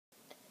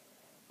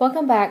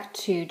Welcome back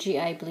to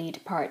GI Bleed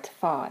Part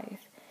 5.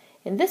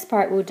 In this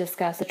part, we'll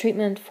discuss the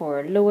treatment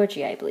for lower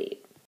GI bleed.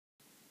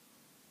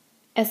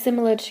 As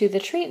similar to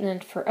the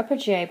treatment for upper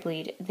GI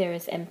bleed, there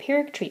is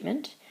empiric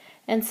treatment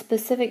and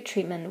specific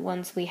treatment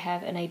once we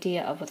have an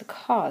idea of the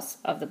cause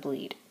of the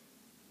bleed.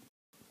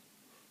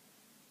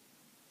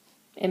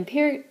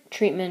 Empiric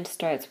treatment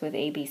starts with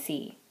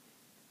ABC.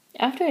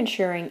 After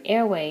ensuring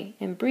airway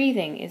and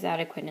breathing is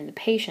adequate in the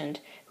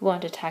patient, we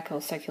want to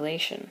tackle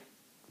circulation.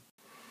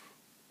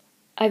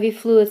 IV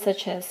fluids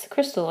such as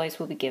crystalloids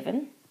will be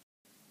given,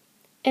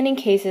 and in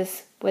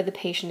cases where the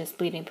patient is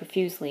bleeding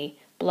profusely,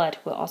 blood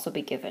will also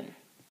be given.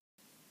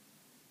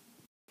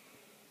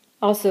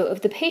 Also,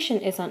 if the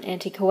patient is on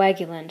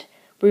anticoagulant,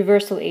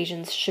 reversal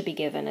agents should be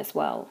given as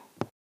well.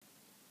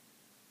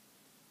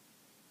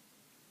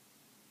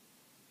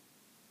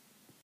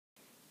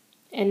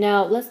 And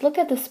now let's look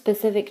at the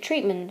specific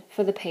treatment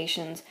for the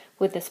patients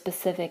with the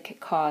specific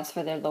cause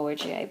for their lower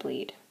GI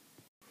bleed.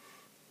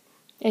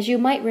 As you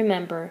might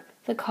remember,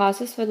 the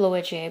causes for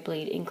lower GI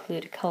bleed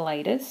include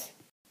colitis,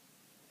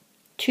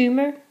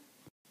 tumor,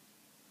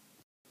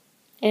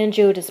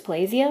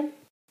 angiodysplasia,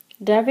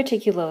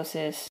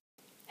 diverticulosis,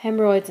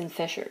 hemorrhoids, and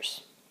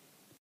fissures.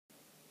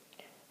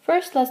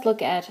 First, let's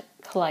look at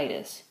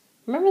colitis.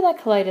 Remember that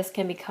colitis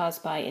can be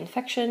caused by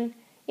infection,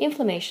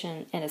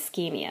 inflammation, and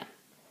ischemia.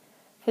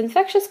 For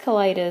infectious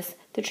colitis,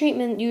 the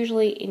treatment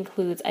usually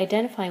includes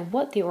identifying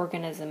what the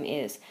organism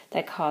is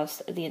that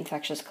caused the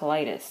infectious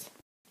colitis.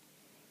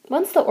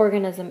 Once the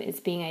organism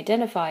is being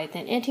identified,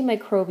 then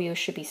antimicrobials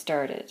should be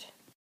started.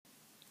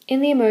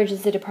 In the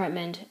emergency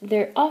department,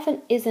 there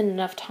often isn't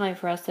enough time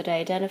for us to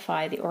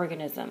identify the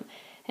organism,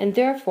 and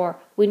therefore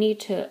we need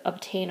to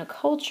obtain a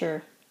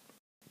culture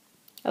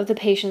of the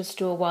patient's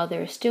stool while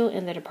they're still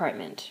in the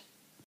department.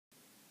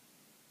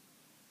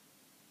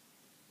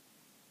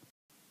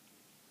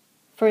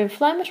 For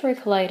inflammatory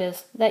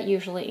colitis, that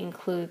usually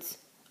includes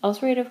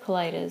ulcerative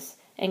colitis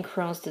and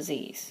Crohn's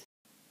disease.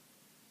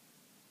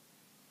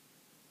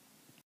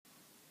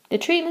 The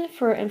treatment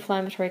for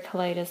inflammatory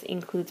colitis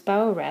includes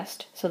bowel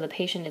rest, so the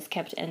patient is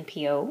kept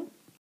NPO.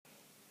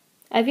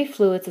 IV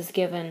fluids is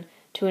given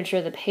to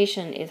ensure the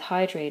patient is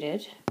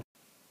hydrated.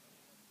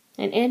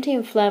 And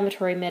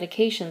anti-inflammatory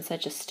medication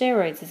such as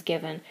steroids is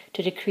given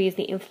to decrease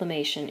the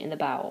inflammation in the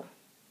bowel.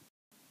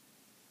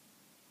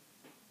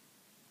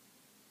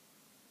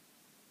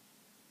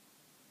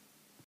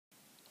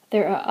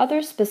 There are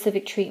other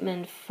specific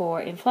treatment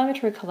for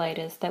inflammatory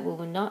colitis that we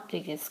will not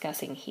be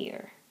discussing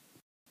here.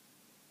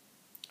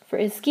 For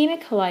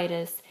ischemic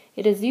colitis,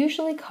 it is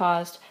usually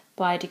caused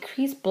by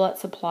decreased blood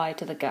supply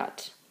to the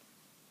gut.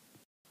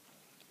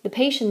 The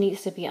patient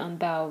needs to be on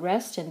bowel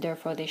rest and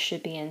therefore they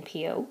should be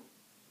NPO.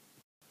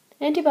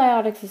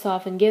 Antibiotics is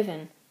often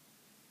given.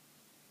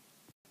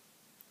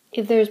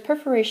 If there is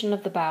perforation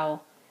of the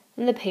bowel,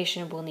 then the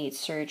patient will need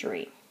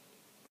surgery.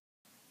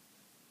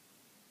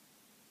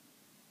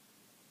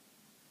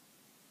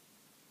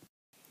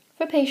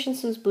 For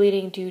patients whose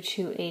bleeding due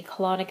to a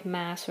colonic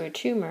mass or a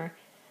tumor,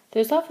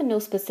 there's often no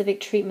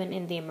specific treatment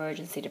in the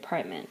emergency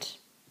department.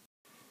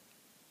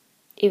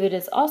 If it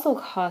is also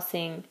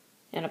causing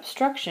an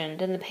obstruction,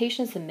 then the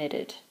patient is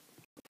admitted.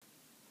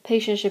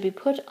 Patient should be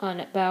put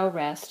on bowel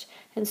rest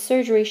and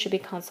surgery should be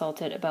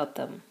consulted about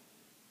them.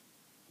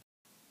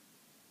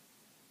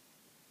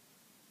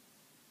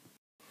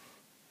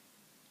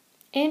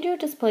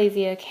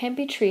 Angiodysplasia can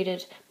be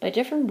treated by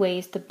different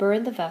ways to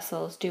burn the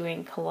vessels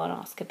during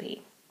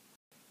colonoscopy.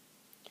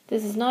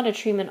 This is not a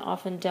treatment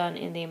often done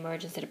in the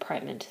emergency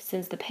department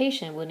since the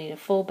patient will need a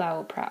full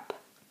bowel prep.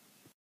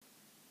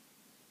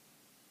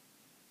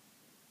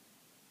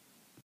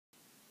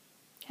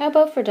 How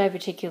about for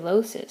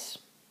diverticulosis?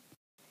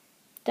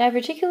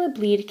 Diverticular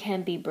bleed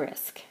can be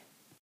brisk.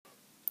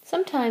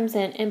 Sometimes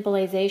an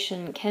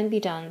embolization can be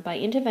done by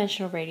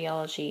interventional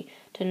radiology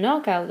to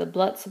knock out the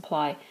blood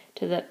supply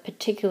to that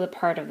particular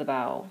part of the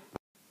bowel.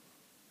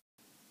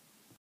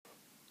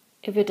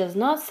 If it does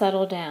not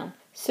settle down,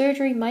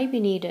 surgery might be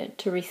needed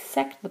to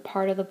resect the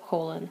part of the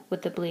colon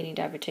with the bleeding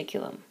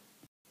diverticulum.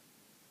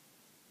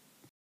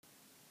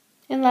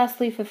 And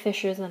lastly, for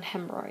fissures and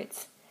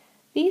hemorrhoids.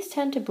 These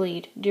tend to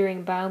bleed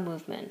during bowel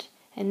movement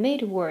and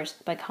made worse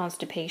by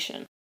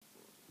constipation.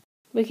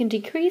 We can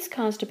decrease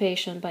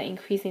constipation by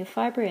increasing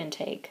fiber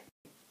intake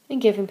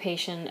and giving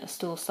patient a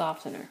stool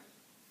softener.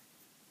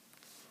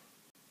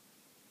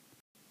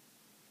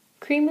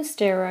 Cream with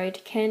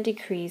steroid can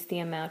decrease the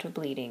amount of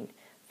bleeding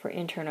for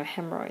internal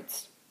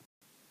hemorrhoids.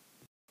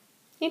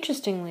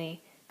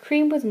 Interestingly,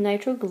 cream with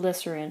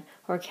nitroglycerin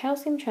or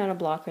calcium channel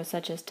blockers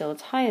such as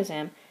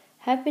diltiazem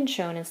have been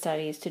shown in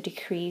studies to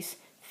decrease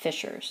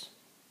fissures.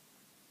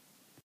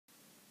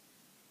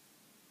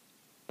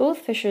 Both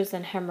fissures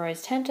and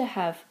hemorrhoids tend to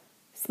have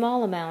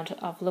small amount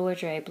of lower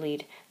GI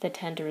bleed that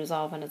tend to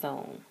resolve on its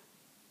own.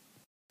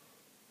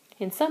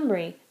 In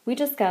summary, we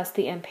discussed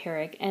the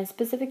empiric and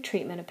specific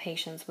treatment of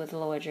patients with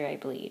lower GI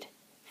bleed.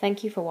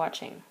 Thank you for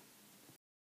watching.